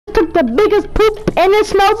took the biggest poop and it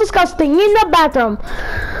smells disgusting in the bathroom.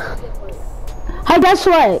 Hey, guess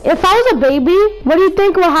what? If I was a baby, what do you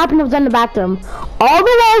think will happen if I was in the bathroom? All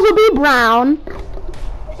the walls will be brown.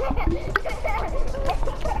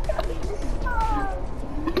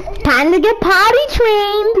 Time to get potty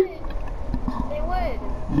trained. They would.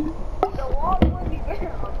 The walls would be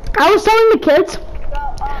brown. I was telling the kids.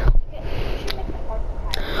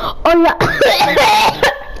 Oh yeah.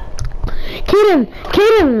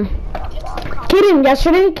 Kaden,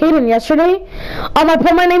 yesterday, I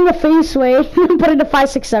put my name the face way, put it to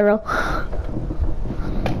 560. I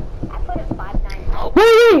put it 590.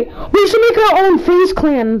 Wait, we should make our own FaZe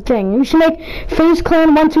Clan thing. We should make FaZe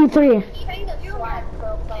Clan 1, 2, 3.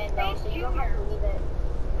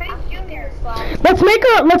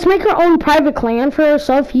 Let's make our own private clan for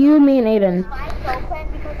ourselves, you, me, and Aiden.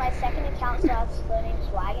 Because my second account starts splitting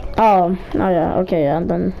swag in it. Oh yeah, okay, yeah,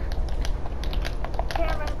 then.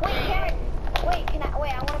 Cameron, wait,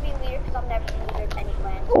 I want to be leader because I'm never the leader of any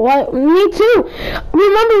clan. What? Me too.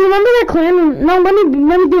 Remember that clan? No, let me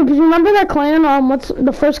do. Remember that clan? What's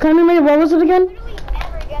the first clan we made? What was it again? I literally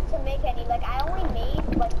never get to make any. Like, I only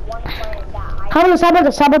made like one clan that How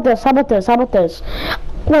about this?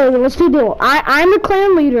 Wait, let's do deal. I'm the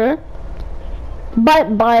clan leader.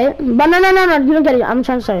 But no, you don't get it. I'm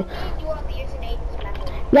trying to say. You want to be using Aiden's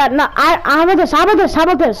member. Yeah, no, how about this?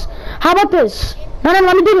 No,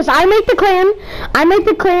 let me do this. I make the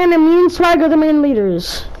clan, and me and Swag are the main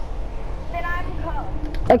leaders. Then I'm co.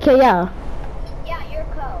 Okay, yeah. Yeah, you're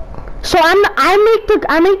co. So I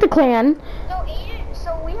make the clan. So Aiden,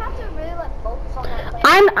 so we have to really like focus on that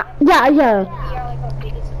clan. Yeah. We are like our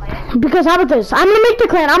biggest clan. Because how about this? I'm gonna make the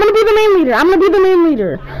clan. I'm gonna be the main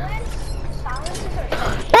leader. Silence is our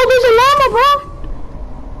Oh, there's a llama, bro.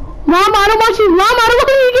 Llama, I don't want you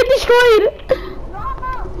to get destroyed.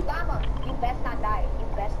 Llama, you best not die.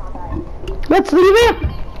 Let's leave it.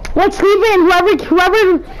 And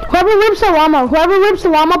whoever rips the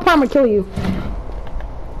llama, I'm gonna kill you.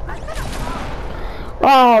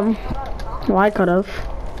 Well, I could've.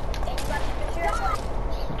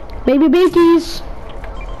 Baby Binkies.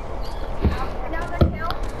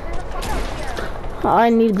 I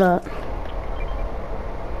need that.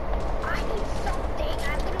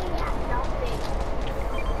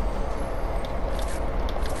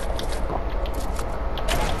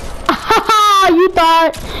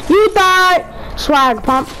 You thought, Swag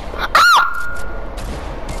pump. Ah!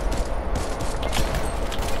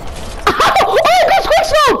 Oh, that's quick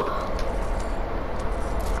scope.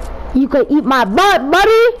 You could eat my butt,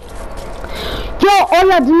 buddy. Yo, oh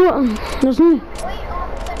yeah, there's me.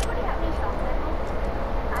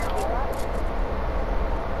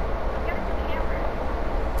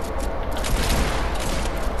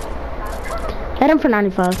 Hit him for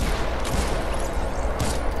 95.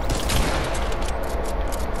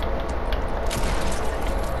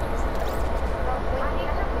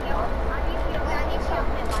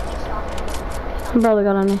 Brother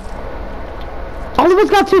got on me. All of us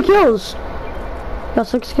got 2 kills. Got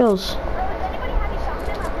 6 kills.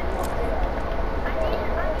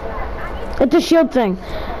 It's a shield thing.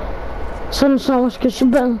 So much good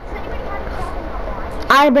shield.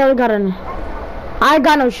 I barely got any. I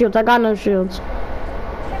got no shields.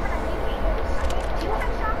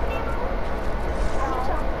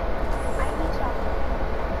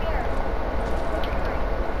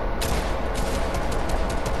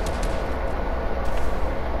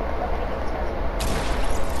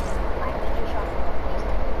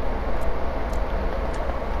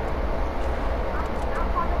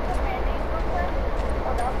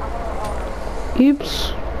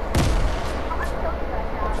 Oops.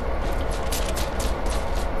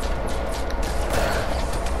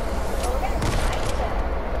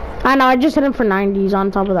 I know, I just hit him for 90s on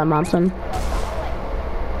top of that mountain.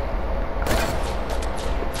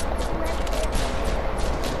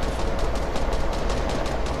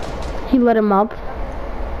 He lit him up.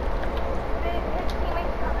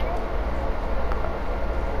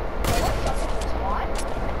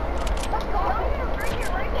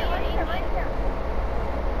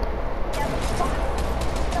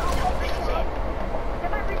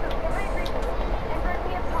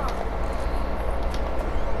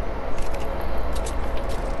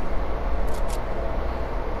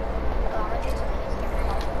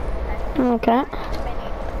 Okay.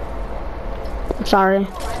 Sorry.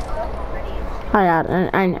 I got it.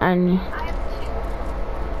 I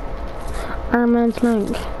Iron Man's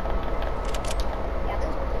link.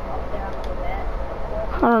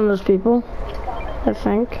 I don't know those people. I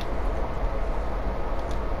think.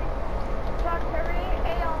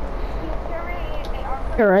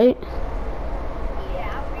 You're right.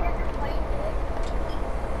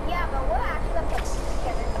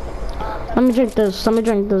 Let me drink this. Let me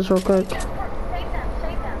drink this real quick. Save them.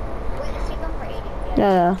 Wait, save them for 80.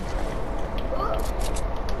 Yeah.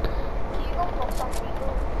 Can you go poke some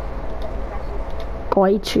people? Go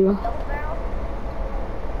eat you. Double barrel?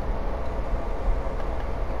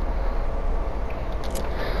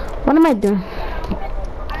 What am I doing? I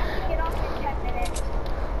have to get off in 10 minutes.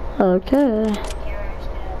 Okay.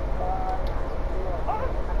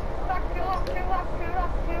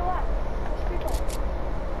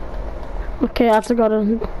 Okay, I have to go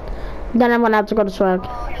to. Then I'm gonna have to go to swag. I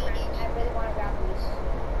really want to grab these.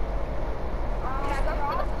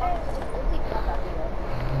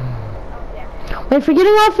 Wait, if you're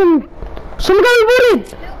getting off and someone got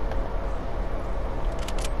rebooted.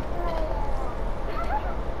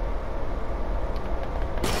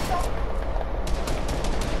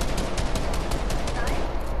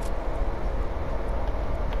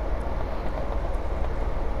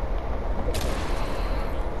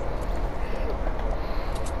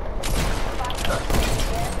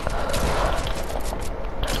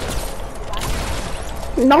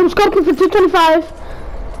 No, I'm scoping for 225.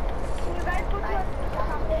 Can you guys put your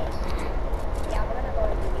Yeah, we're gonna go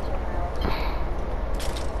to these right now.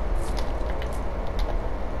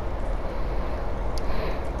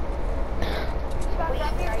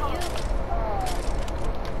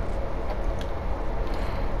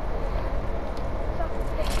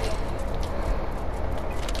 Wait, are you?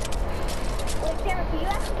 Wait, Cameron, can you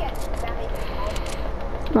actually get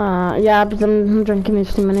that? Yeah, but I'm drinking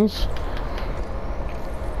these 2 minutes.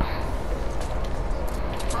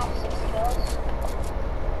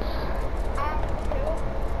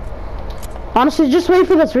 Honestly, just wait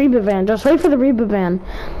for this reboot van. Just wait for the reboot van.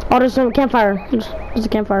 Oh, there's a campfire. There's a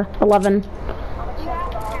campfire. 11.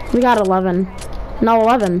 We got 11. No,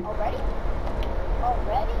 11. Already?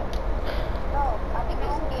 Already? No, I think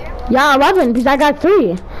this is game. Yeah, 11, because I got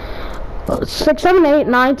 3. 6, 7, 8,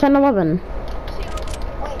 9, 10, 11. Wait,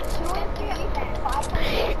 2 and 3,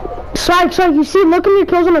 5. Swag, you see, look in your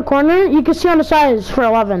kills in the corner. You can see on the sides for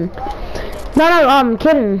 11. No,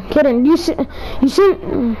 kidding. Kidden, you see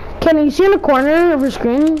in the corner of your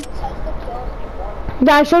screen?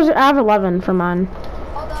 Yeah, it shows I have 11 for mine.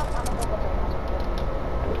 Hold up, I'm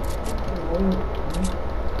gonna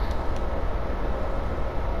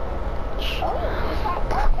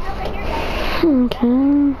go Okay.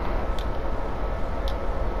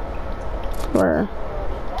 Where?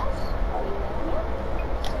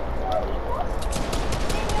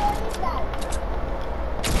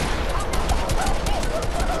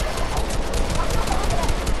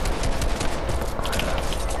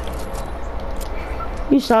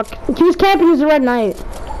 You suck. He was camping, he's a red knight.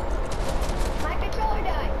 My controller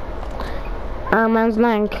died. Iron Man's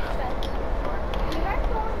Nank.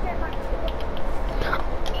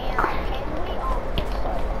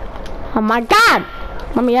 Oh my god!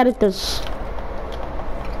 Let me edit this.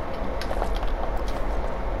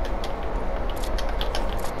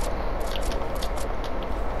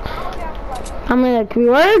 I mean, like, we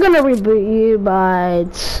were gonna reboot you,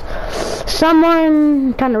 but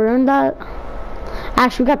someone kind of ruined that.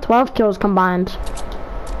 Actually, we got 12 kills combined.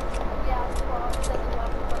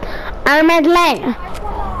 Iron Man Lane.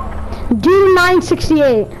 Do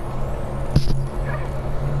 968.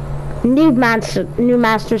 New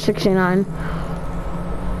master 69.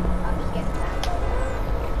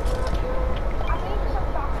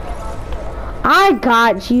 I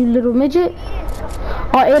got you, little midget.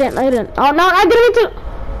 Oh, Aiden. Oh no, I didn't mean to.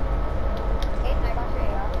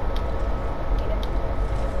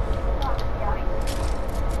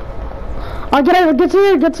 Oh,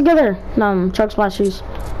 get together. No, truck splashies.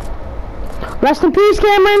 Rest in peace,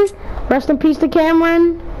 Cameron. Rest in peace to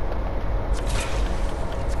Cameron.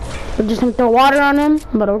 We're just gonna throw water on him,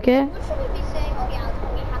 but okay.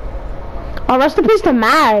 Oh, rest in peace to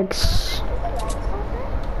Max.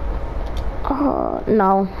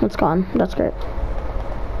 No, it's gone. That's great.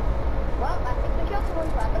 Well, I think we killed someone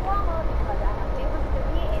by the llama because I have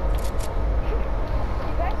 238.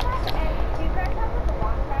 Do you guys have like a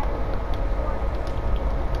long time?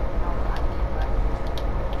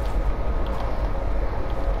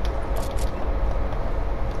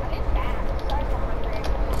 I did that. So I have 100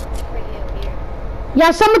 for you here.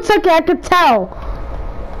 Yeah, someone took it. I could tell.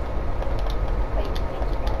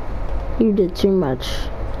 You did too much.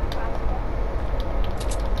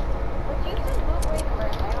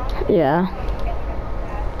 Yeah.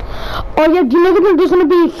 Oh yeah, do you know that there's gonna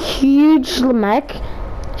be a huge mech?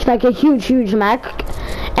 It's like a huge mech.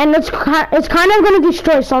 And it's kind of gonna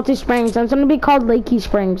destroy Salty Springs. And it's gonna be called Lakey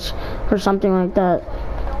Springs or something like that. You know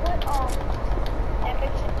what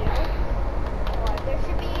Epic should do? There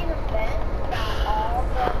should be an event that all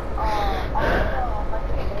the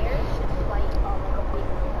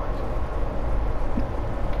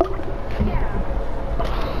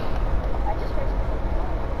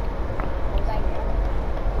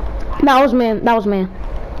That was me. That was me.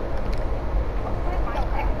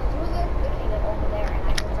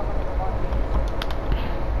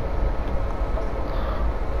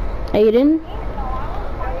 Aiden.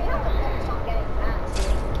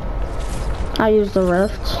 I used the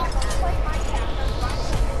rift.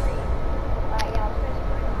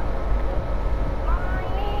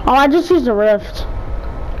 Oh, I just used the rift.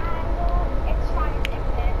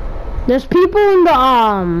 There's people in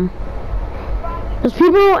the There's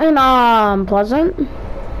people in Pleasant.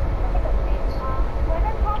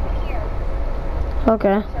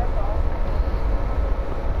 Okay.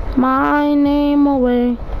 My name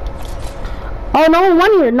away. Oh, no one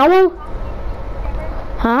won here. No one.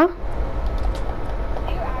 Huh?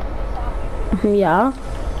 Yeah.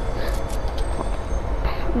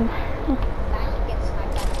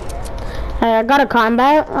 Hey, I got a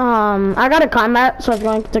combat. I got a combat, so I'm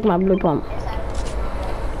going to take my blue pump.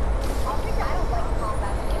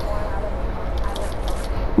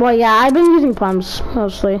 Well, yeah, I've been using pumps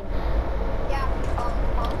mostly.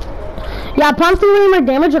 Yeah, pumps do really more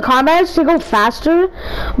damage. The combats to go faster,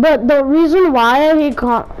 but the reason why I hate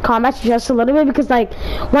combats just a little bit because like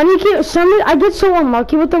when you kill someone, I get so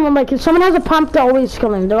unlucky with them. I'm like, if someone has a pump, they're always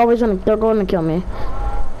killing. They're going to kill me.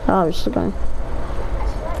 Obviously going.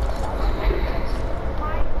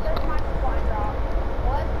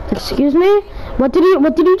 Excuse me? What did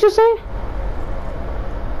you just say?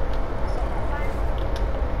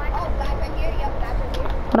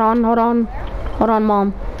 Hold on,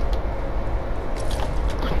 Mom.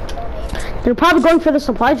 They're probably going for the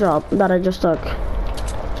supply drop that I just took.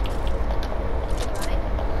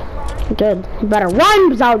 Good. You better run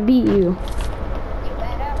because I'll beat you.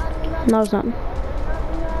 No, it's not.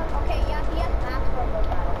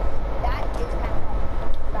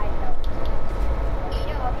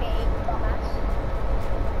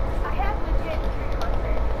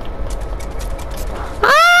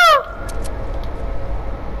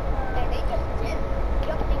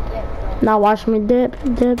 Now watch me dip. Hit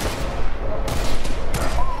him for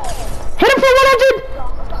 100!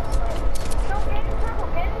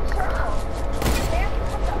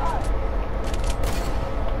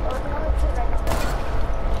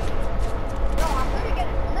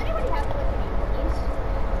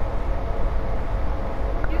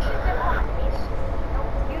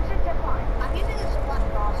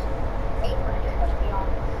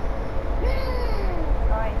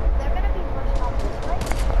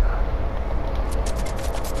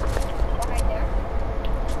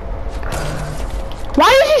 Why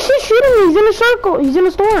is he still shooting me? He's in a circle. He's in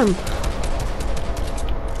a storm.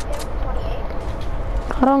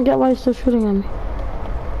 I don't get why he's still shooting at me.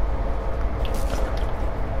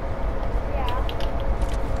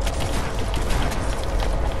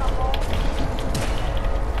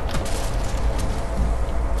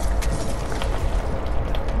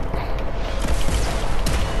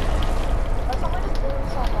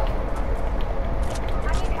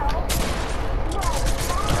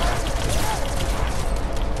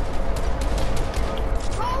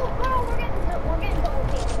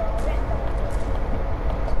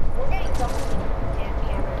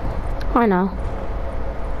 I know.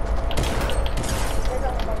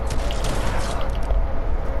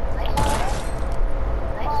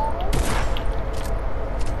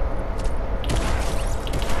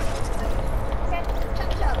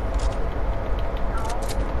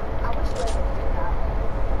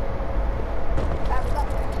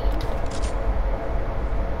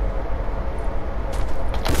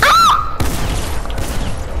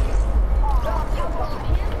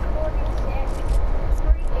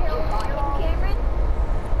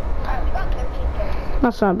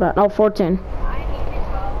 That's not bad. Oh, 14.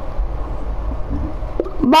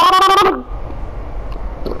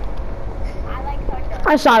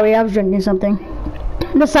 I'm sorry, I was drinking something.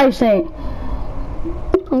 That's how you say it.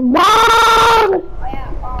 I'm in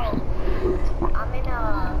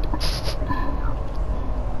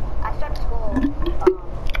I started school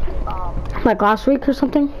like last week or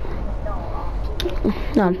something?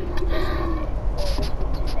 No.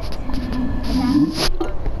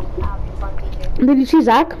 Did you see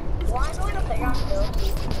Zach?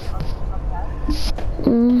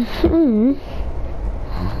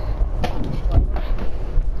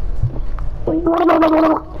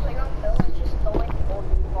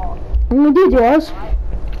 We did yours.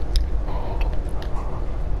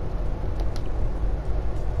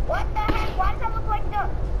 What the heck? Why does that look like the...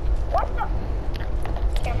 What the...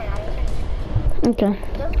 Okay.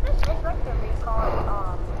 Doesn't this look like the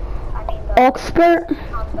recon, I mean the... Expert?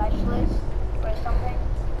 Specialist or something?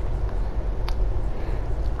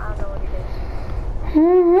 I don't know what it is.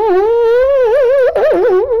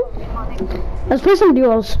 Let's play some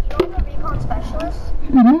duos. You know the recon specialist?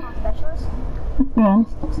 Mhm. Recon specialist? Yeah.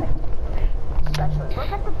 Looks like specialist.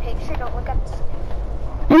 Look at the picture, don't look at the skin.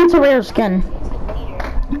 And it's a rare skin. Team leader.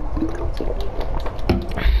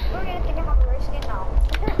 We're gonna think I have a rare skin now.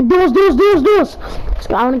 Duos.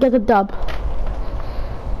 I want to get the dub.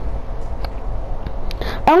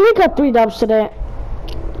 I only got 3 dubs today.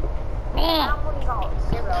 I'm only got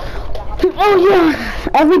 0. Oh yeah,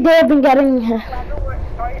 every day I've been getting. Whenever we're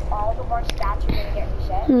started, all of our stats are gonna get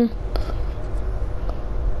reset. Hmm,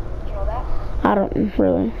 You know that? I don't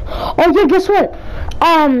really. Oh yeah, guess what?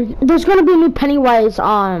 There's gonna be a new Pennywise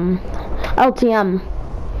LTM. LTM?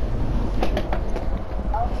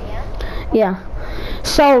 Yeah.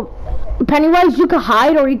 So Pennywise, you could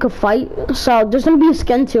hide or you could fight. So there's gonna be a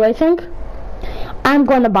skin too, I think. I'm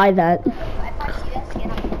going to buy that. If I see that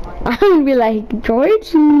skin, I'm gonna buy it. I'm gonna be like Georgie.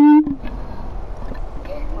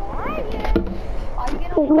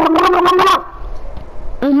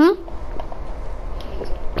 Mhm.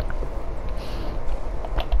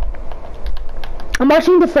 I'm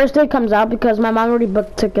watching the first day it comes out because my mom already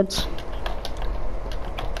booked tickets.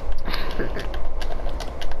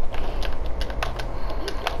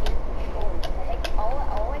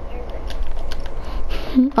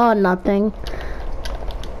 Oh, nothing.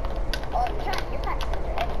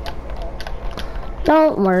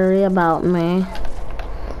 Don't worry about me.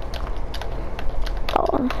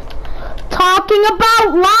 Oh. Talking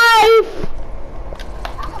about life!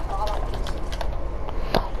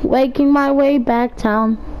 Waking my way back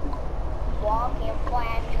town.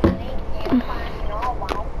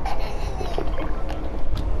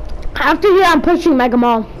 After here, I'm pushing Mega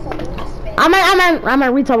Mall. I'm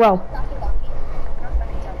at Retail Row.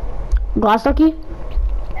 Glass Ducky?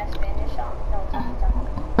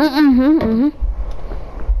 Mm-hmm.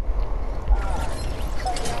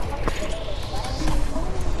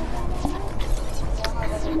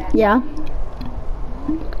 Yeah.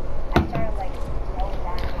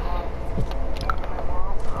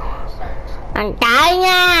 I'm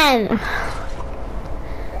dying.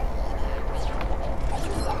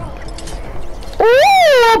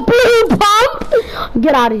 Ooh, a blue pump!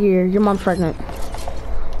 Get out of here. Your mom's pregnant.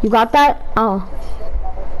 You got that? Oh.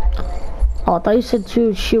 Oh, I thought you said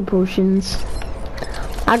 2 shield potions.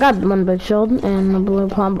 I got 1 big shield and a blue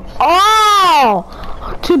pump. Oh!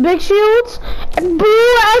 2 big shields? And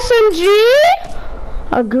blue SMG?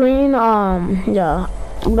 A green, yeah.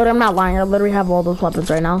 But I'm not lying. I literally have all those weapons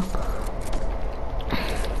right now.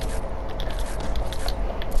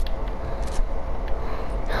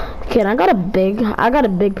 Kid, I got a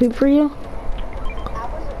big poop for you.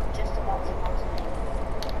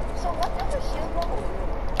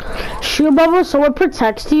 Shield bubble, so it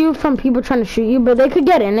protects you from people trying to shoot you, but they could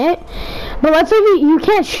get in it. But let's say you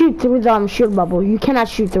can't shoot through the shield bubble. You cannot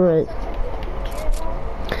shoot through it.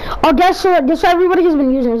 Oh, guess what everybody has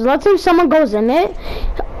been using is, let's say someone goes in it,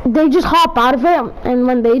 they just hop out of it, and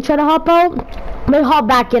when they try to hop out, they hop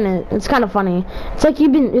back in it. It's kind of funny. It's like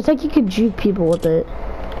you could juke people with it.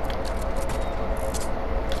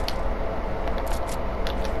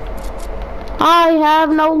 I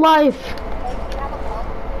have no life.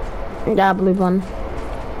 Yeah, I believe one.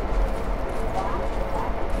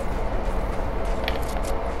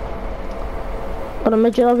 Got a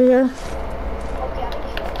midget over here.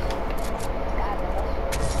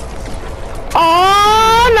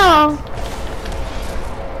 Oh no!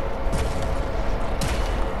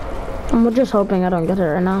 I'm just hoping I don't get it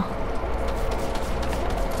right now.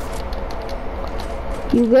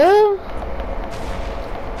 You good?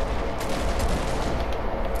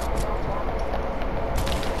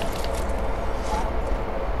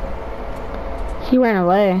 He ran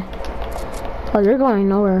away. Oh, you're going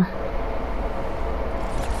nowhere.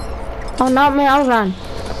 Oh, not me. I'll run.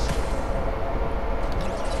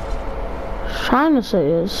 Trying to say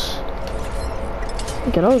is,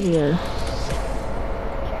 get over here.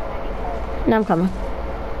 No, I'm coming.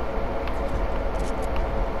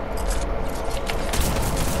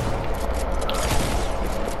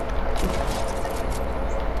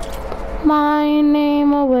 My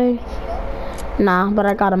name away. Nah, but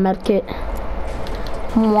I got a med kit.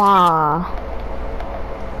 Mwah.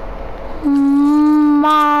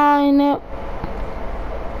 My name.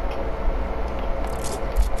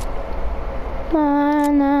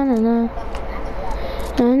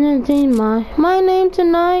 My name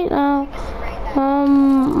tonight now.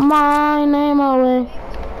 My name away.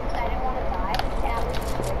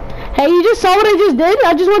 Hey, you just saw what I just did?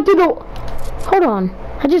 I just went through the. Hold on.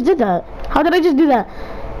 I just did that. How did I just do that?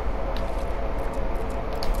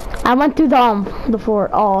 I went through the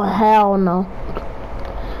fort. Oh hell no.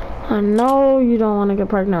 I know you don't want to get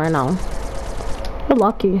pregnant right now. You're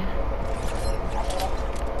lucky.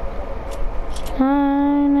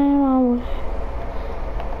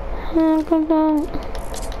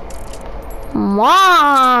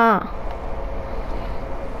 Mwah!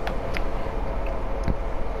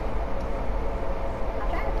 I'm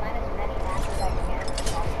trying to find as many maps as I can.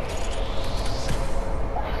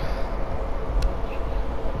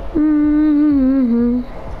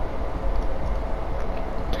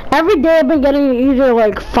 Every day I've been getting either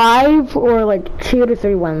like 5 or like 2 to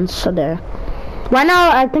 3 wins a day. Right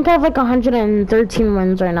now I think I have like 113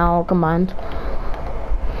 wins right now all combined.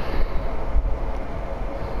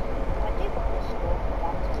 When do you go to school?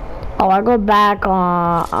 Oh, I go back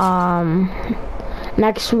on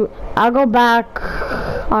next week. I'll go back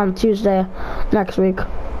on Tuesday next week.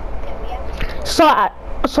 Okay, we have So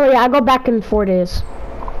yeah, I go back in 4 days.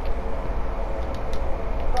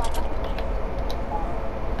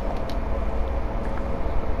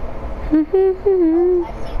 I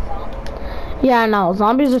see zombies. Yeah, I know.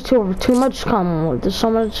 Zombies are too much common. There's so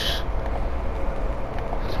much.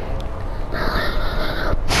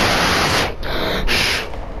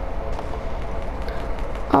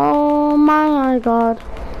 Oh my god.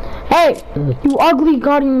 Hey, you ugly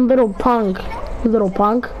guardian little punk. You little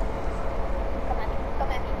punk. Come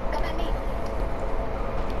at me.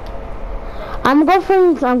 I'm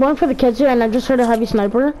going for the kids here, and I just heard a heavy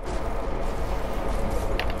sniper.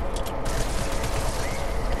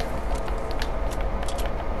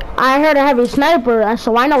 I heard a heavy sniper,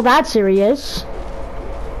 so I know that's serious.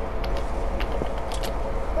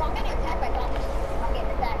 Bro, I'm getting attacked by zombies. I'm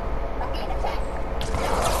getting attacked. Okay,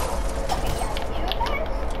 yeah, you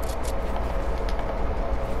guys.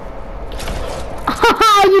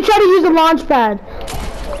 You try to use the launch pad.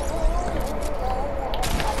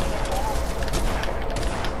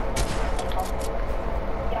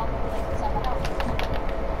 Get off the place and someone else.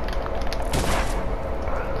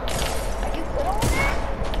 Are you good over there?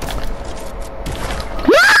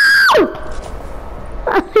 No!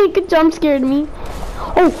 He could jump scared me.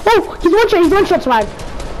 Oh, he's one shot swag.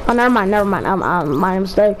 Oh, never mind. My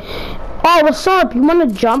mistake. Oh, what's up? You wanna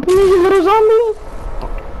jump me, you little zombie?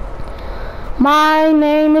 My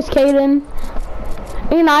name is Kaden,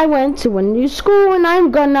 and I went to a new school, and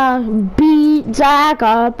I'm gonna beat Zach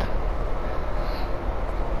up.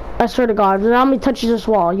 I swear to God, the zombie touches this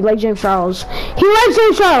wall. You like James Charles? He likes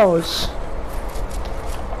James Charles.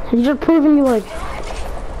 He's just proving you like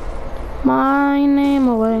my name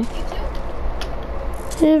away.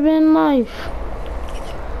 Living life.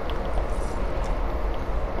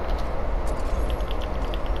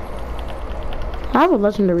 I have a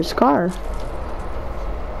legendary scar.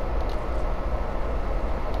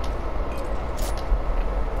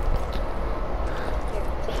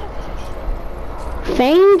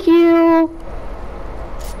 Thank you.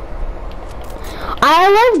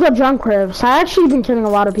 I love the jump cribs. I actually been killing a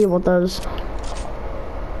lot of people with those.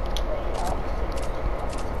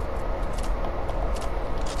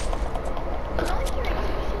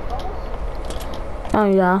 Oh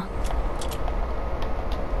yeah.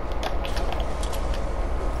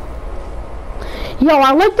 Yo,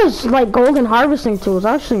 I like this like golden harvesting tool. It's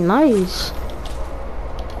actually nice.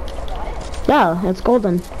 Yeah, it's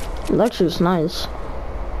golden. It actually is nice.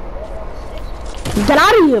 Get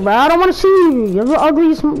out of here, bro. I don't want to see you. You have the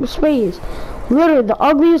ugliest face. Literally, the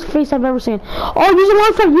ugliest face I've ever seen. Oh, use the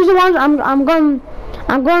launch pad. Use the launch.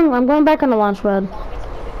 I'm going back on the launch pad.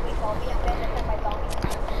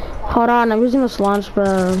 Hold on, I'm using this launch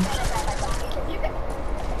pad.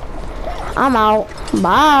 I'm out.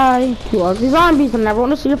 Bye. You ugly zombies. I never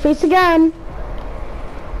want to see your face again.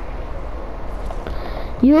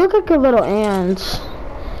 You look like a little ant.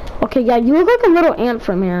 Okay, yeah, you look like a little ant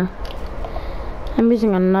from here. I'm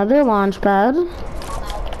using another launch pad.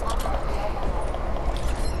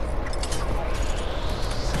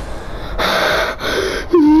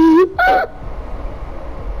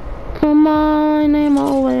 My name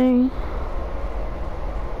away.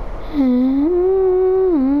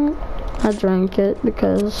 I drank it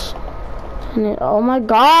because I need, oh my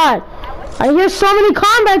god! I hear so many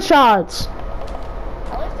combat shots!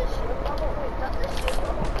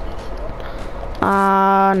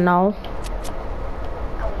 No.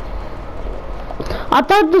 I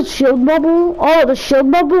thought the shield bubble, oh, the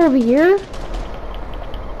shield bubble over here?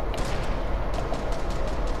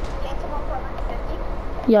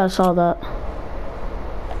 Yeah, I saw that.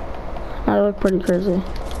 That looked pretty crazy.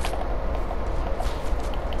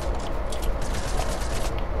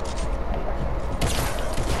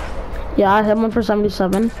 Yeah, I hit one for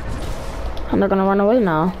 77. And they're gonna run away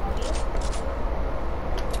now.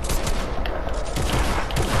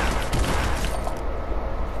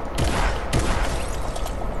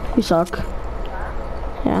 You suck.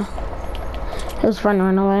 Yeah. His friend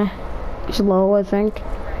ran away. He's low, I think.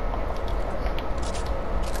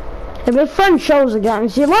 If his friend shows again,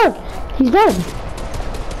 see, look, he's dead.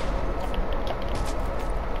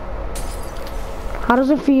 How does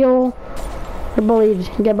it feel? You're bullied.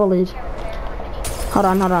 Get bullied. Hold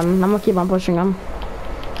on. I'm gonna keep on pushing him.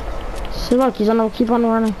 See, look, he's gonna keep on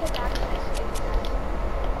running.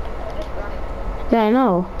 Yeah, I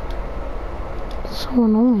know. So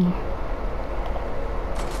annoying.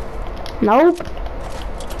 Nope.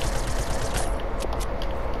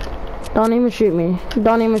 Don't even shoot me.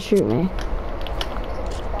 Don't even shoot me.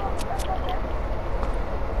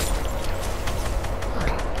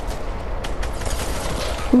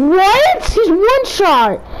 What? He's one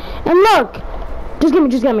shot. And look. Just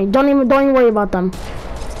get me. Don't even worry about them.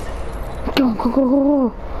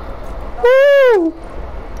 Go. Woo!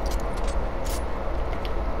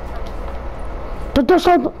 But that's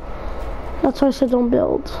why I said don't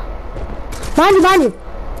build. Behind you.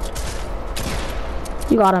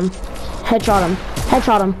 You got him. Headshot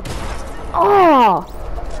him. Oh!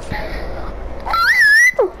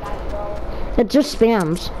 It just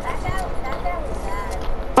spams.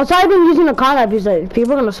 Outside I've been using the combat because like,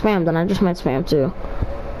 people are gonna spam, then I just might spam too.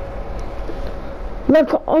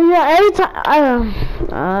 Look, oh yeah, every time,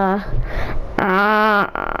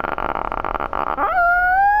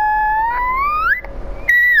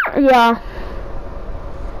 yeah.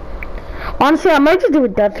 Honestly, I might just do a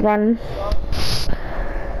death run.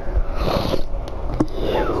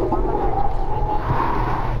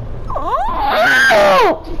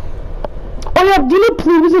 Oh yeah, do you know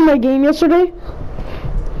Plu was in my game yesterday?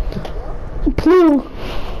 Plu.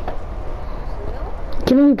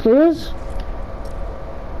 Do you know who Plu is?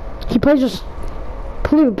 He plays just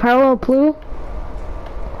Plu, Parallel Plu. Oh,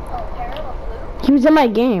 Parallel Plu? He was in my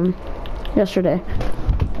game yesterday.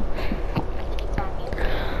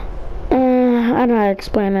 I don't know how to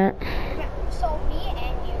explain it. So me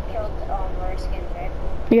and you killed reverse skins, right?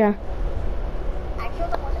 Yeah. I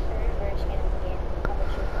killed one of the reverse skins in the game.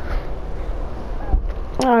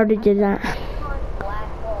 I already did that. On Black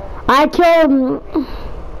Hole. I killed.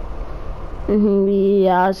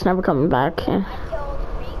 Yeah, it's never coming back. I killed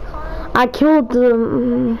Recon. I killed the.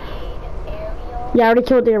 Ariel. Yeah, I already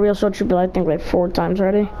killed the Ariel Soul Trooper, I think like 4 times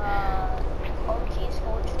already. OG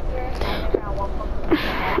Skull Troopers. And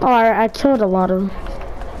then Oh, I killed a lot of them.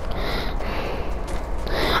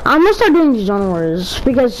 I'm gonna start doing these Zone Wars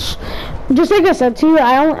because, just like I said to you,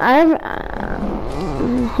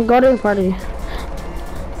 go to the party.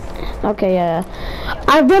 Okay, yeah.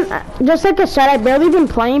 I've been, just like I said, I've barely been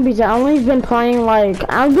playing because I've been playing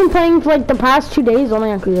for like the past 2 days only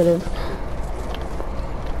on creative.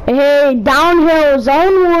 Hey, downhill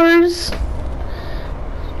Zone Wars.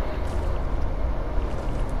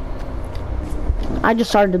 I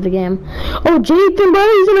just started the game. Oh, Jathan, bro,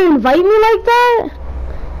 he's gonna invite me like that?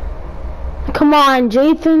 Come on,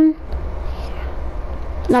 Jathan.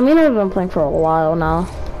 I mean, I've been playing for a while now.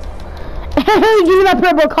 Hey, give me that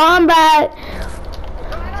purple combat.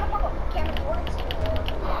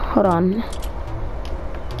 Hold on.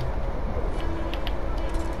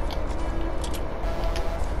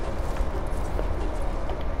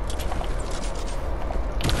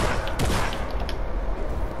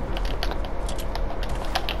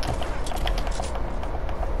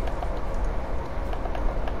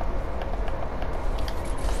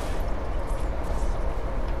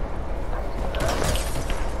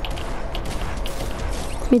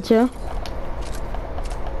 Me too.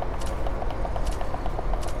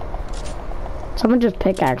 Someone just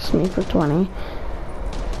pickaxed me for 20.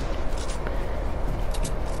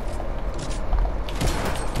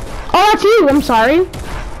 Oh, that's you! I'm sorry.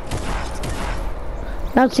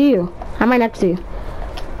 That's you. How am I next to you?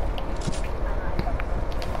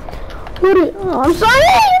 Oh, I'm sorry!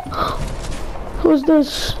 Who's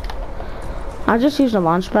this? I just used a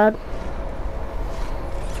launch pad.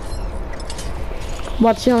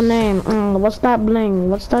 What's your name? What's that bling?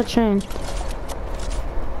 What's that chain?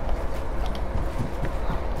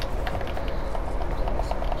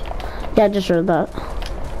 Yeah, I just heard that.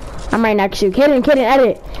 I'm right next to you. Kaden,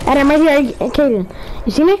 edit. I'm right here, Kaden.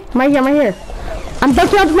 You see me? I'm right here. I'm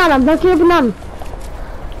dunking up and down.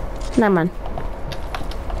 Never mind.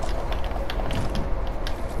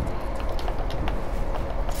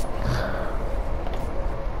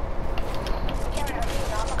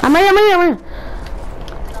 I'm right here.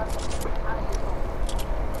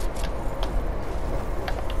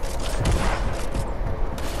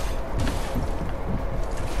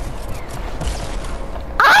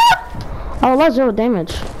 Oh, that's 0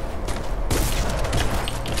 damage.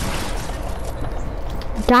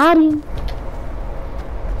 Got him.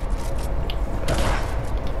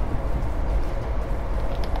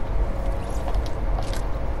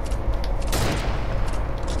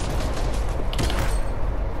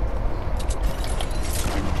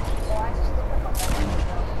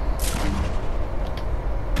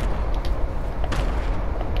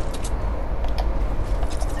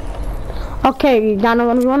 Okay, you down to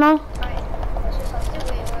one now? Alright, let's do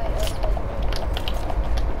wait.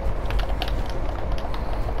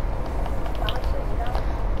 How much is it?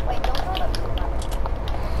 Wait, don't throw the food out.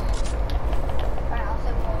 Alright, I'll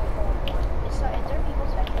say one. Is there people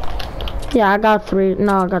spectating? Yeah, I got 3.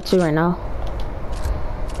 No, I got 2 right now.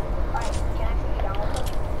 Alright, can I shoot you down real quick?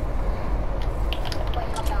 Wait,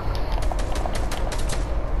 come down.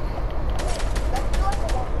 Wait, let's do like a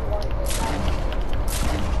 1v1.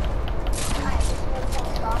 Alright, just make them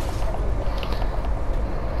stop and then move it.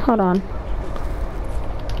 Hold on.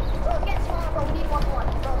 Bro, get smaller, bro. We need 1v1.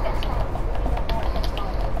 Bro, get smaller. We need 1v1. Get smaller.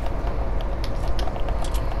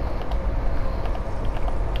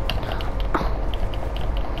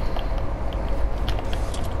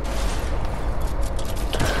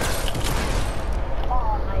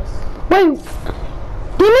 Oh, nice. Wait,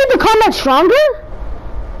 they made the combat stronger?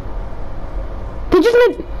 They just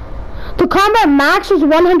made the combat max was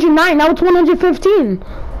 109. Now it's 115.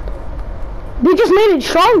 They just made it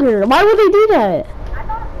stronger. Why would they do that? I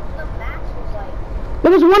thought the max was like It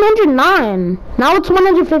was 109. Now it's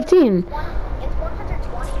 115. it's 120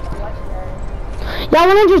 for legendary. Yeah,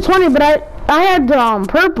 120. But I had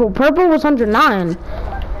purple. Purple was 109. It's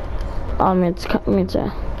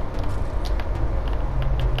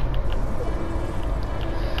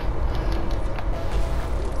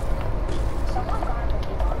Someone got it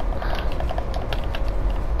for me.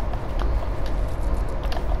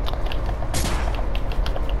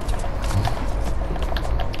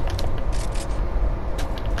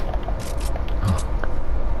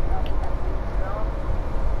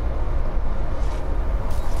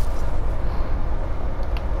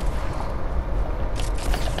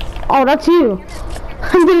 Oh, that's you.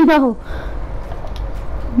 I didn't know.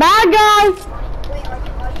 Bad guy. Wait,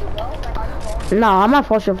 are you low? Like, are you low? No, I'm not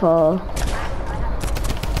for sure full.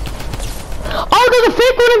 Oh, there's a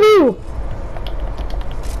fake one of you.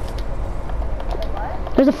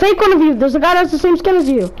 What? There's a fake one of you. There's a guy that has the same skin as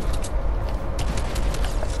you.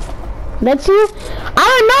 That's you? I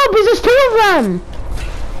don't know, because there's 2 of them.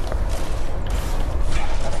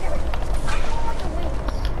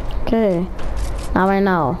 Okay. Now I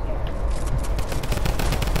know.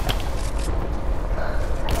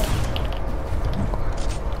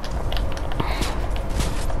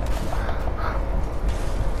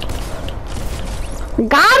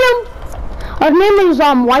 Got him! His name was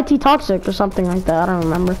YT Toxic or something like that. I don't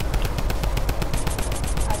remember.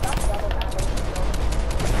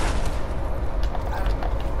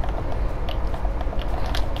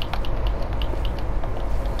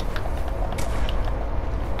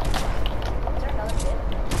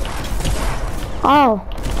 Oh.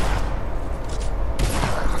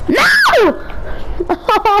 No!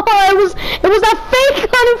 Oh, it was that fake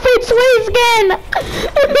skin.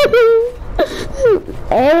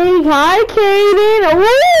 Hey, hi, Kaden.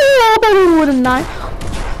 Oh, what a night.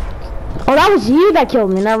 Oh, that was you that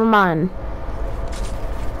killed me. Never mind.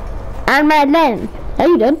 And Madeleine. Yeah,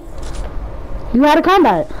 you did. You had a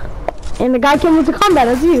combat. And the guy killed me with the combat.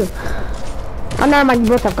 That's you. Oh, never mind. You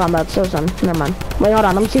both have combat. So, son. Never mind. Wait, hold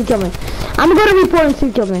on. Let me see who killed me. I'm gonna go to report and see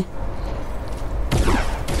who killed me.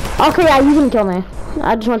 Okay, yeah, you didn't kill me.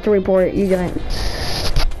 I just went to report. You didn't.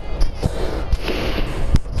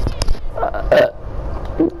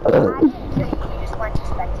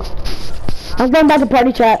 I'm going back to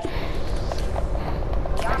party chat.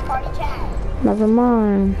 You're on party chat. Never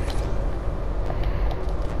mind.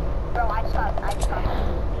 Bro, I just got.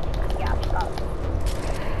 Yeah, I just got.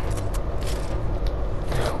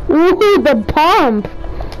 Ooh, the pump.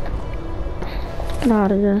 Get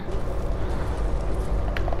out of here.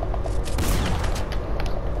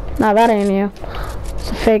 Nah, that ain't you.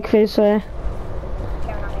 It's a fake face way.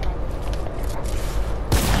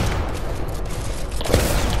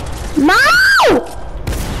 No!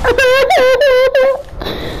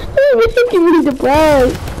 You're making me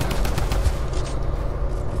depressed.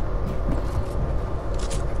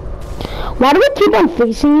 Why do we keep on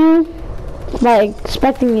facing you? Like,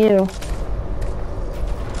 expecting you.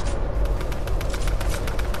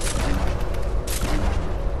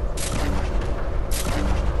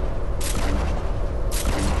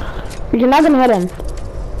 You're not gonna hit him.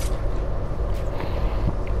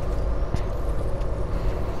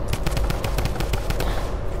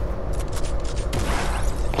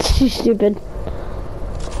 She's stupid.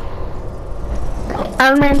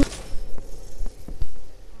 Iron Man.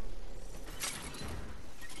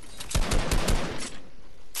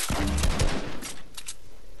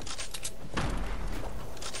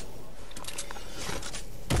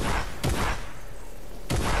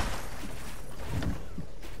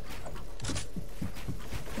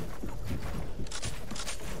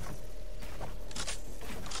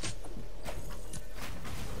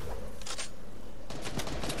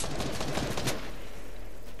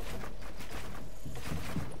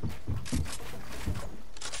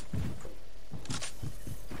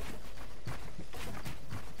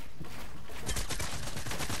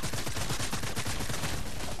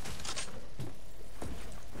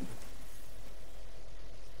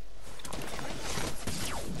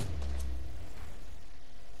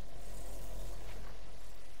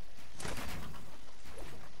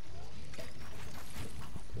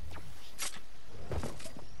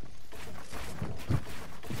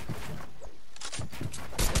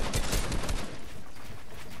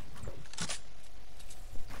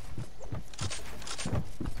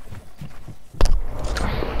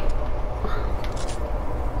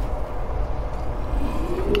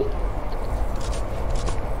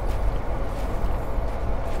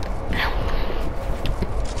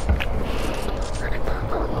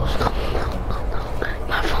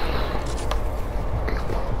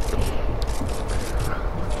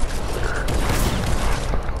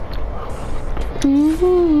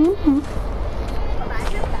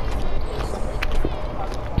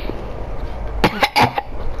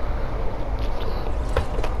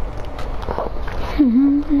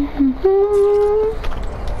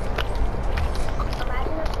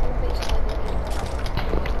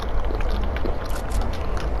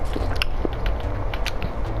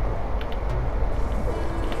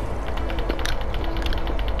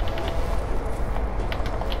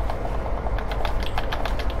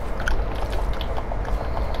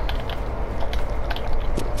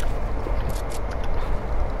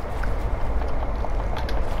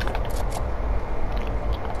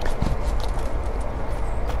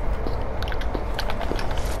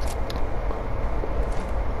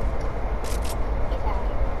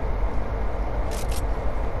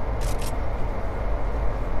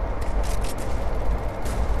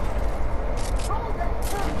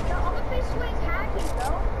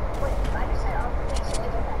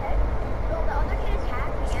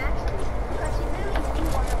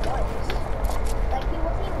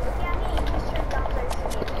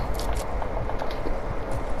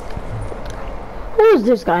 Who's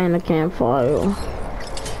this guy in the campfire?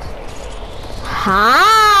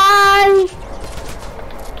 Hi!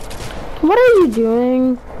 What are you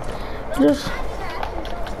doing? Just...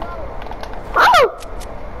 Oh!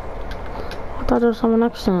 I thought there was someone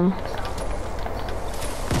next to me.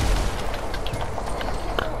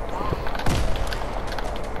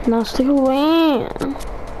 Now stick away.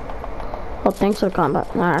 Oh, thanks for combat.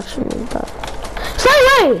 I actually need that. Stay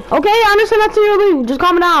away! Okay, I understand that's your lead. Just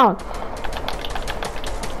calm down.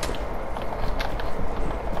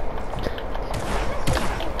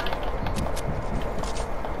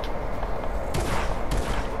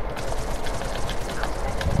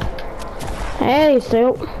 Hey,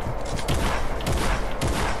 still.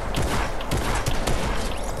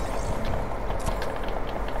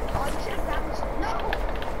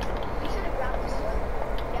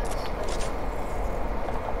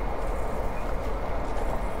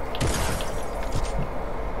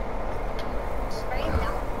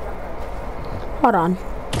 Hold on.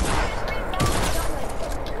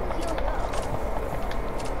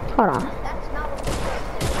 Hold on.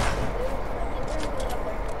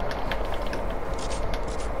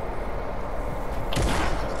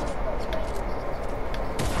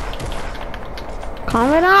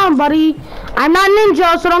 Calm it down, buddy. I'm not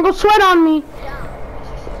ninja, so don't go sweat on me.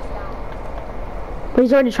 But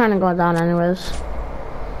he's already trying to go down anyways.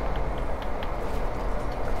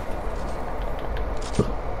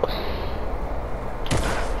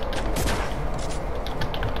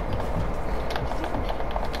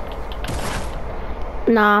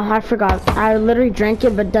 Nah, I forgot. I literally drank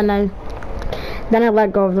it, but then I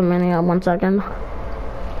let go of the mini on 1 second.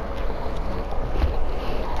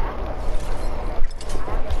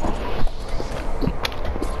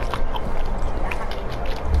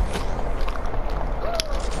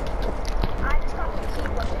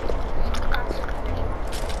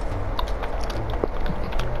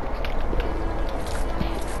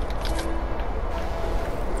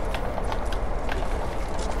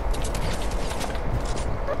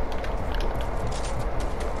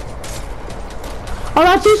 Oh,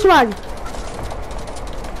 that's you, Swag.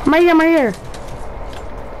 I'm right here, I'm right here.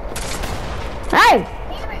 Hey!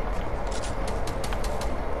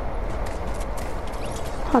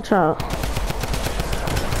 Watch out.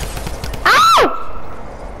 Ow!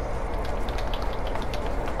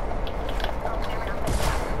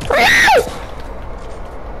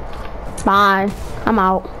 Bye. I'm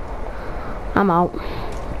out. I'm out.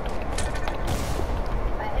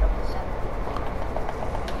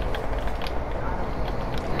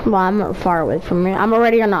 Well, I'm far away from me. I'm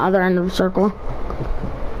already on the other end of the circle.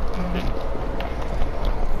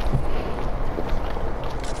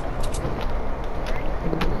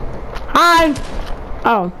 Hi!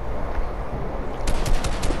 Oh.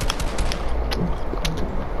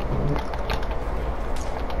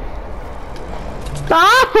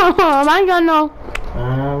 Oh my god, no.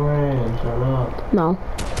 Aaron, shut up. No.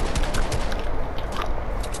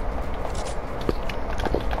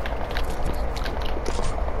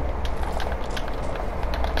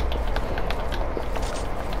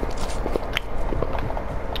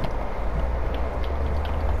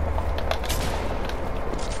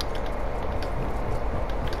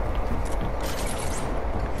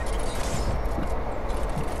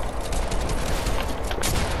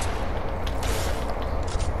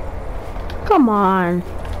 Come on.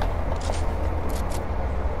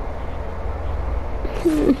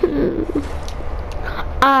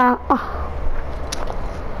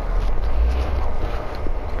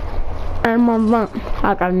 And my run.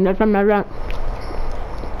 I got nothing to run.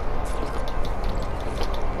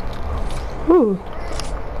 Ooh.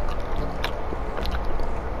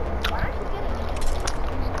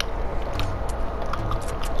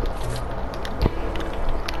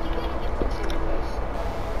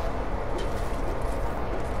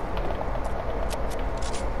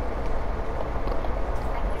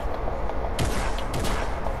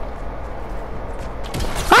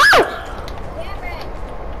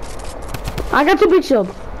 I got the big shield.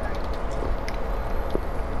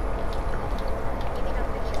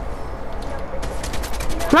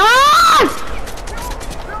 Ah!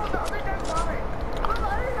 No, the other dark bomber. No, the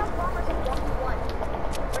other dark bomber's in 1v1.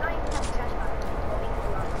 We're not even having trash fire.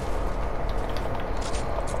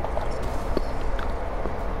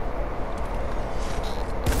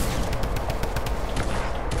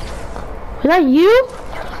 Is that you?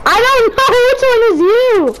 I don't know which one is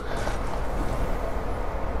you.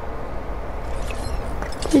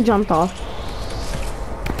 He jumped off.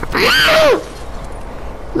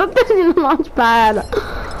 That doesn't launch bad.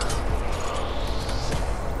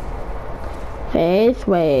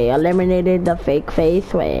 Faceway. Eliminated the fake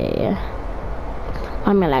Faceway.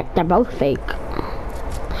 I mean, like, they're both fake.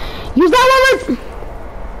 Use that one!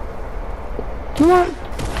 What?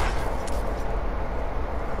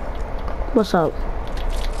 What's up?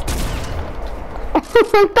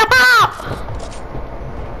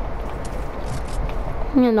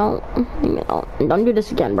 You know, don't do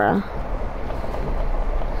this again, bruh.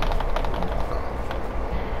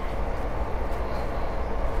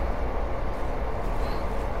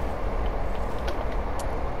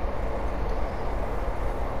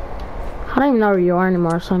 I don't even know where you are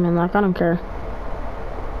anymore, so I mean, like, I don't care.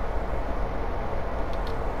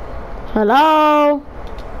 Hello?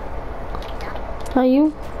 Is that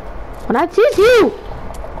you? Well, that is you!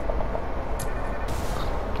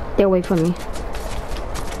 Stay away from me.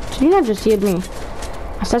 You not just healed me.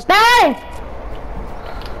 I said stay!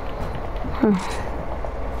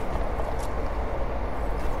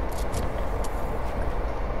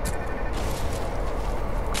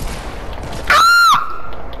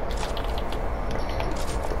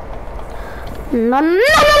 No, no, no,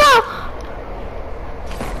 no!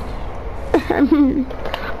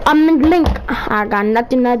 I'm in drink. I got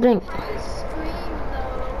nothing to drink.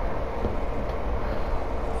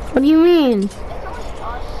 What do you mean?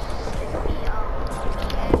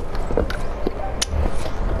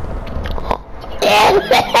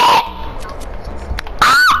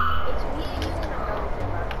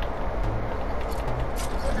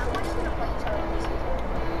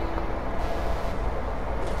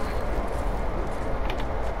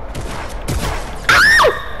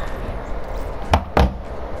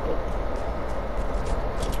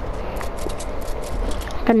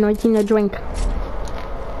 Got nothing to drink.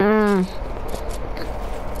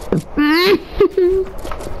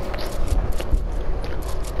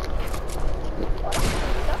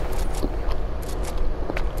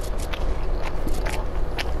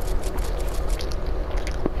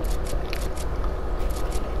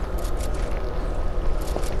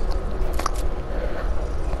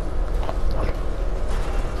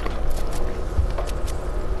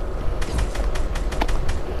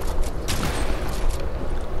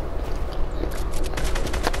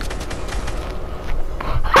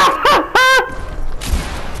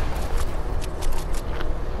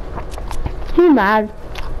 You mad?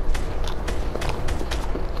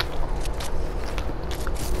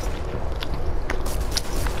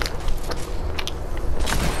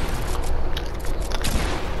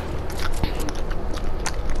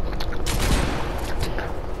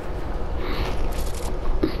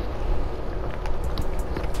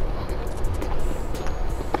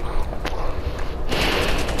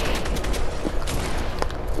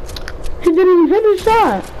 hit his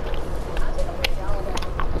shot.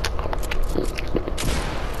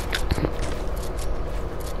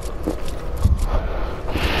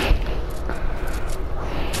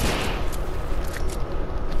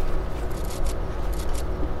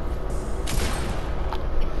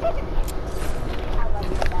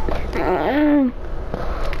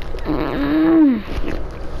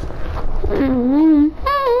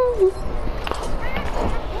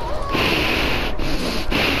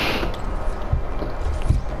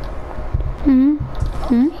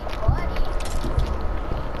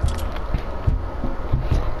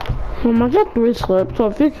 I got 3 slips, so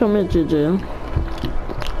if you come in, GG.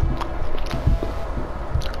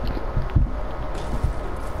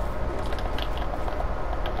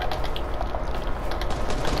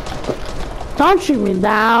 Don't shoot me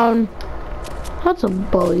down. That's a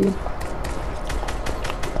bully.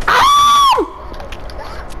 Ah!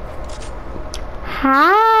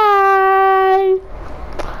 Hi.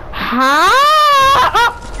 Hi.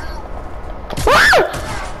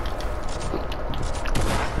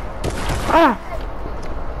 Ah!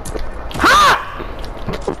 Ha!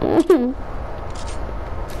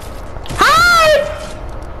 Hi!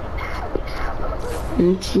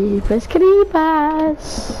 Jeepers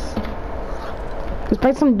creepers. Let's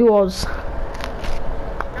play some duos.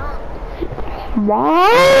 Wow!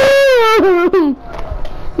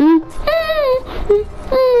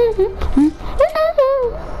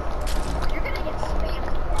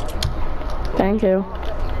 Thank you.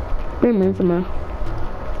 Bring me some more.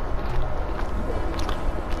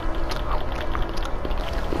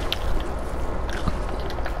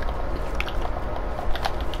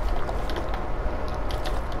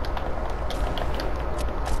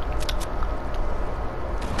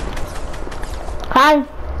 Hi.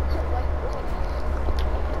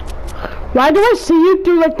 Why do I see you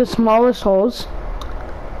through like the smallest holes?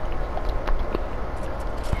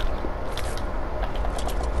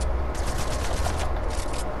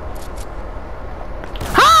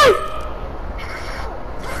 Hi!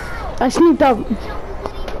 I sneaked up.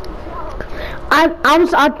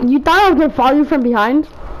 You thought I was gonna follow you from behind?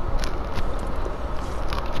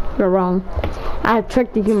 You're wrong. I have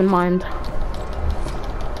tricked the human mind.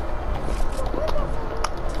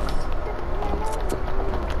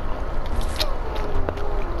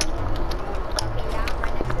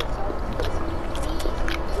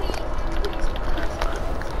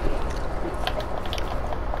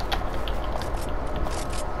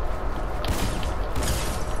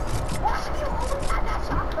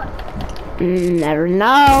 Never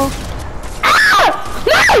know. Ah!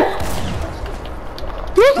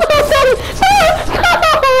 No!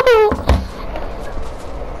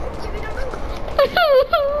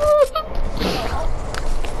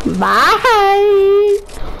 Bye.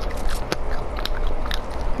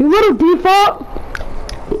 You little default.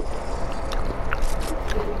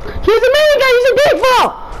 He's a main guy. He's a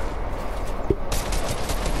default.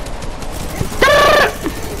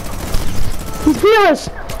 He's fearless.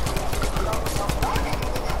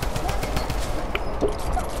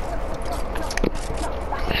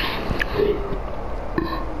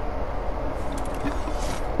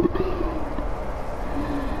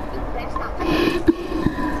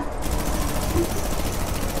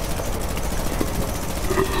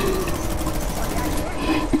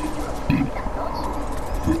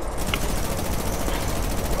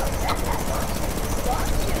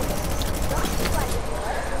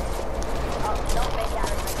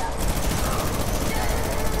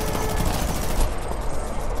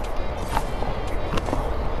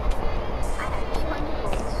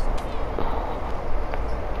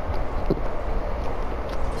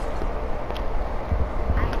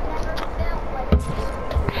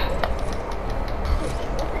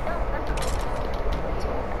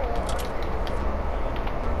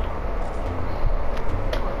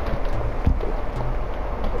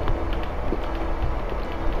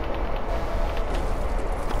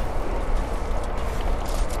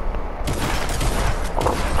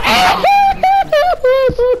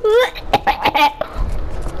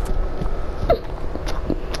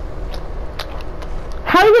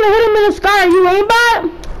 How are you gonna hit him in the sky? Are you aimbot?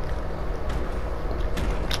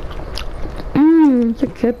 It's a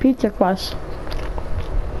good pizza crust.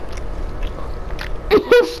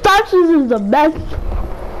 Starches is the best.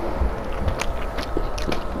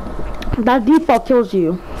 That default kills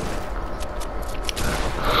you.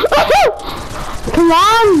 Come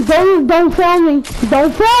on, don't fail me.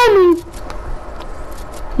 Don't fail me.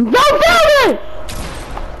 Don't fail me!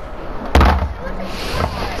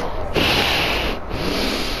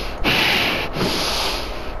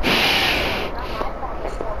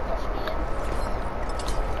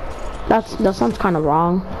 That sounds kind of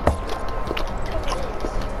wrong.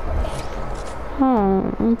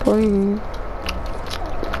 Oh, I'm playing.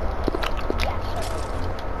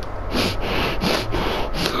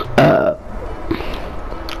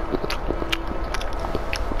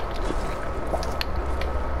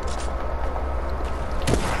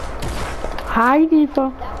 Hi,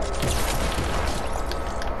 Diva.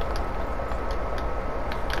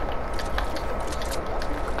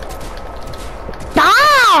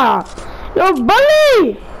 Ah! Yo,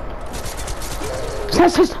 bully!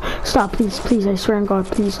 Stop, please, please, I swear on God,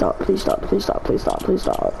 please stop, please stop, please stop, please stop, please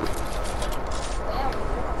stop.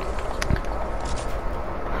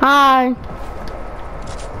 Hi.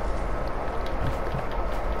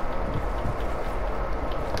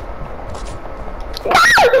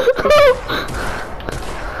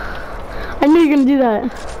 I knew you were gonna do that.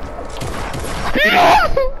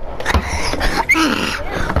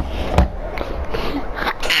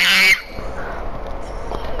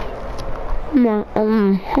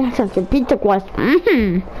 I'm such a pizza quest. Yeah!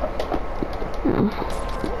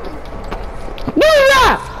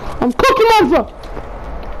 I'm cooking over.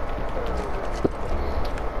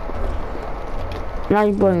 Now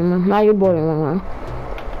you're boring, man. Now you're boring, man.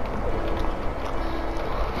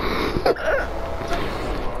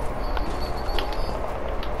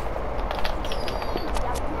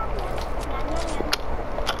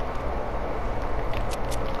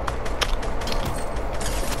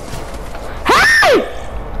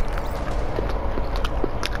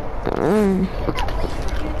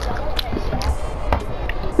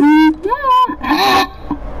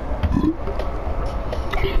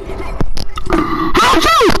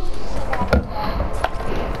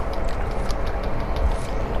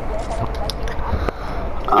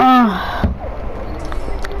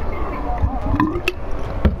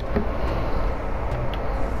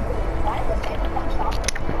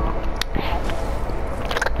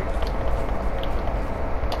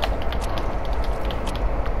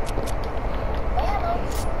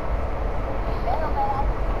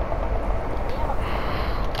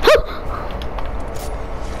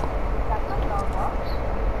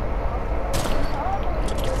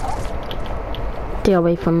 Stay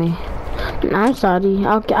away from me. No, I'm sorry.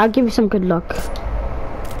 I'll give you some good luck.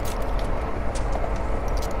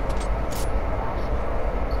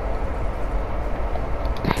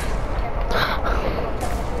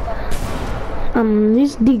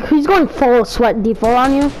 He's going full sweat default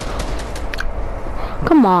on you.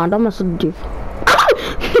 Come on, don't mess with the default.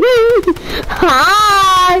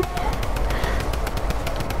 Hi.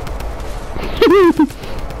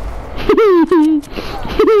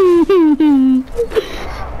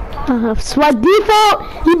 Sweat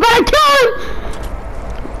default, you better kill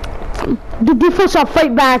him! The defaults shall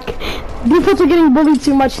fight back. Defaults are getting bullied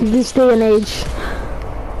too much in this day and age.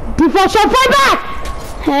 Default shall fight back!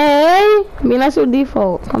 Hey, be nice with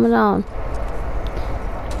default, calm down.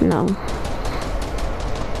 No.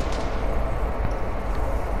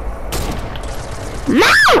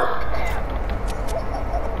 No!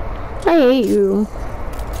 I hate you.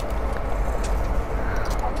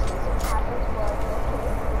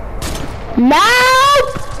 No!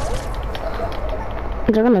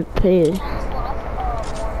 They're gonna pay.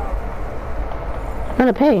 I'm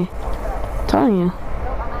gonna pay. I'm telling you.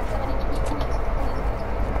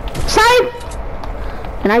 Side!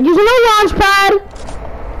 And I'm using a launch pad!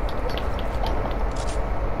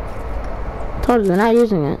 Told you, they're not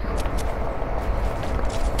using it.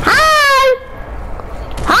 Hi!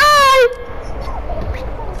 Hi!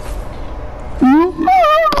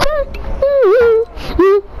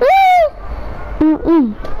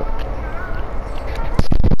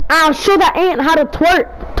 I'll show that ant how to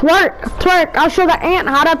twerk, twerk, twerk. I'll show that ant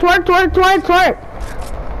how to twerk, twerk, twerk, twerk.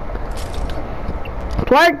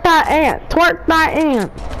 Twerk that ant, twerk that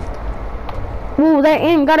ant. Ooh, that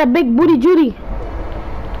ant got a big booty Judy.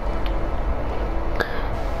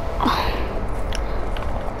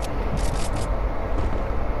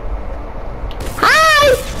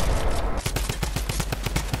 Hi!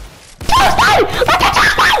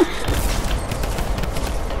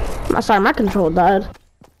 I'm sorry, my control died.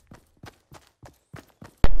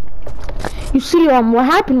 You see, what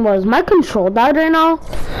happened was my control died right now.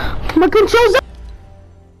 My control's died.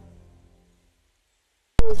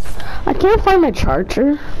 I can't find my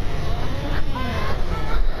charger.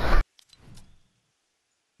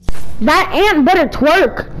 That ant better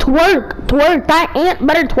twerk, twerk, twerk. That ant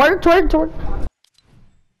better twerk, twerk, twerk.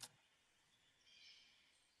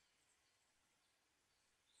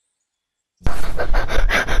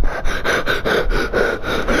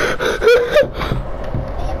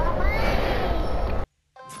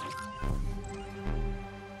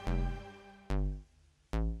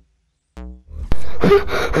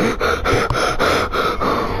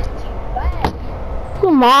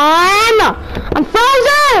 Come on! I'm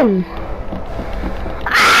frozen!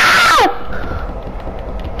 Ah!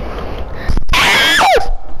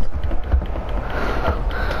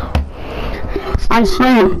 I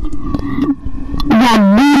swear. That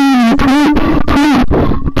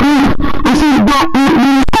I said that.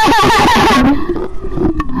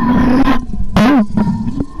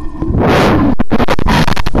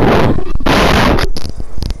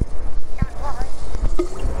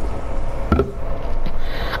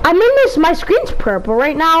 I'm in this, my screen's purple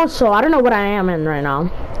right now, so I don't know what I am in right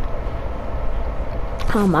now.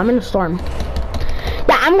 I'm in a storm.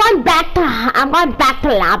 Yeah, I'm going back to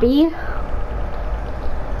lobby.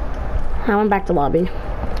 I went back to lobby.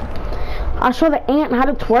 I'll show the ant how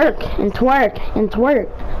to twerk and twerk and twerk.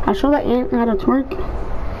 I'll show the ant how to twerk.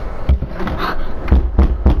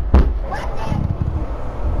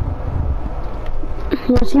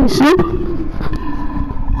 You wanna see me sleep?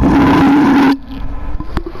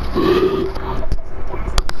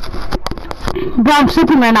 Bro, I'm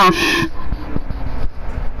sleeping right now. Shh.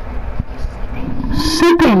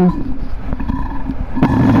 Sleeping.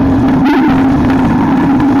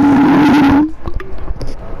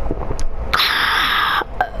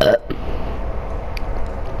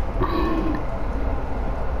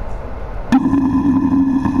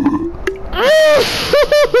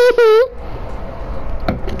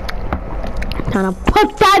 Gonna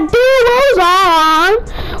put that duos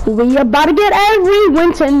on. We about to get every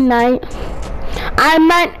win tonight. I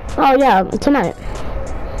might. Oh yeah, tonight.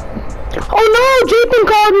 Oh no, Jathan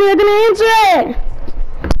called me. I didn't answer it.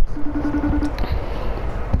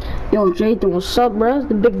 Yo, Jathan, what's up, bro? It's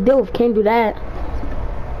the big deal. Can't do that.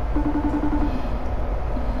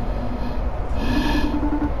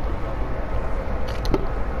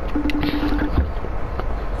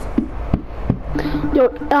 Yo,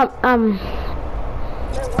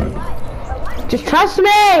 just trust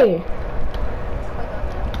me.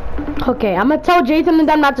 Okay, I'm gonna tell Jathan and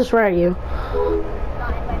them not to swear at you.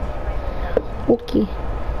 Okay.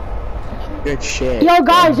 Good shit. Yo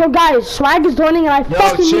guys, Swag is joining and I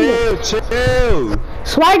fucking need it. Chill.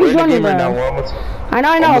 Swag is joining, bro. I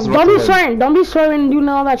know. Don't be swearing, doing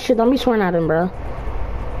all that shit. Don't be swearing at him, bro.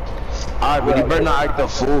 Alright, but you better not act a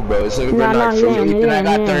fool, bro. So you better not act fool. You think I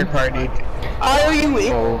got third party? Oh, you.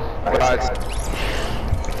 Oh, God.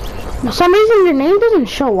 For some reason, your name doesn't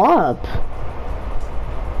show up.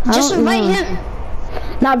 Just invite him.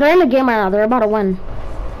 Nah, they're in the game right now. They're about to win.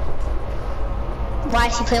 Why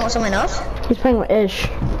is he playing with someone else? He's playing with Ish.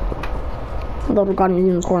 The little goddamn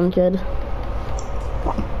unicorn kid.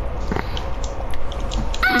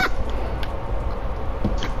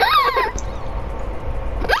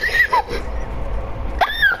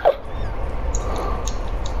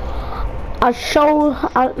 I'll show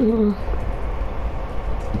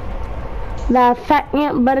that fat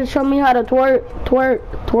ant better show me how to twerk.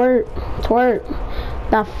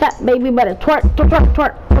 That fat baby better twerk.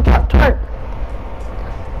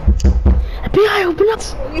 FBI, open up.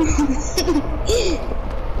 He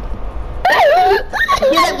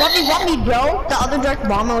was like 1v1 me, bro. The other Dark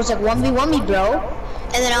Bomber was like 1v1 me, bro.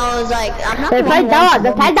 And then I was like, I'm not They play down.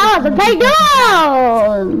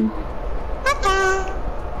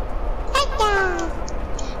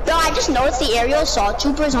 Bro, I just noticed the aerial assault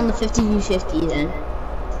trooper is on the 50v50 then.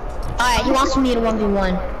 Alright, he wants me to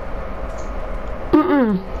 1v1.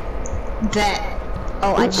 Bet.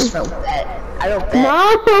 Oh, I just wrote bet. I wrote bet.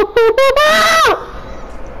 No.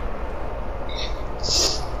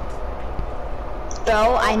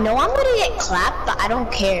 Bro, I know I'm gonna get clapped, but I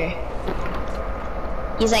don't care.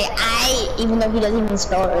 He's like, even though he doesn't even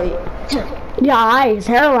spell it right. Yeah, it's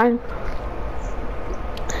heroin.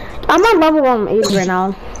 I'm on level 80 right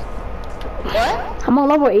now. What? I'm on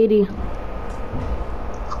level 80.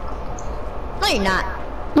 No, you're not.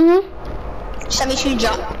 Just let me shoot you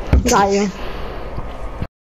jump. Got you.